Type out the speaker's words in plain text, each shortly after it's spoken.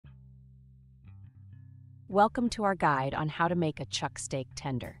Welcome to our guide on how to make a chuck steak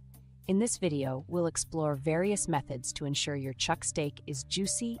tender. In this video, we'll explore various methods to ensure your chuck steak is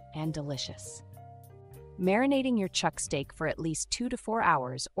juicy and delicious. Marinating your chuck steak for at least 2 to 4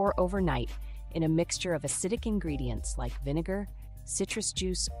 hours or overnight in a mixture of acidic ingredients like vinegar, citrus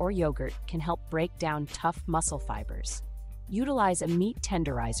juice, or yogurt can help break down tough muscle fibers. Utilize a meat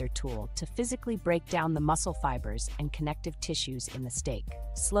tenderizer tool to physically break down the muscle fibers and connective tissues in the steak.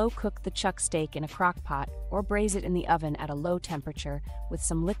 Slow cook the chuck steak in a crock pot or braise it in the oven at a low temperature with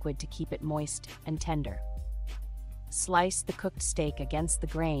some liquid to keep it moist and tender. Slice the cooked steak against the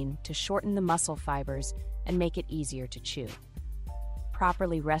grain to shorten the muscle fibers and make it easier to chew.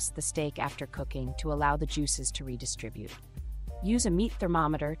 Properly rest the steak after cooking to allow the juices to redistribute. Use a meat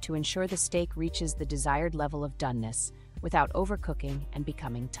thermometer to ensure the steak reaches the desired level of doneness without overcooking and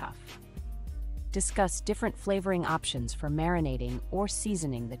becoming tough. Discuss different flavoring options for marinating or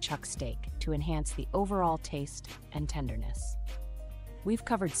seasoning the chuck steak to enhance the overall taste and tenderness. We've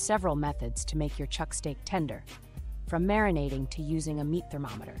covered several methods to make your chuck steak tender, from marinating to using a meat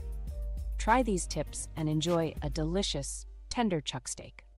thermometer. Try these tips and enjoy a delicious, tender chuck steak.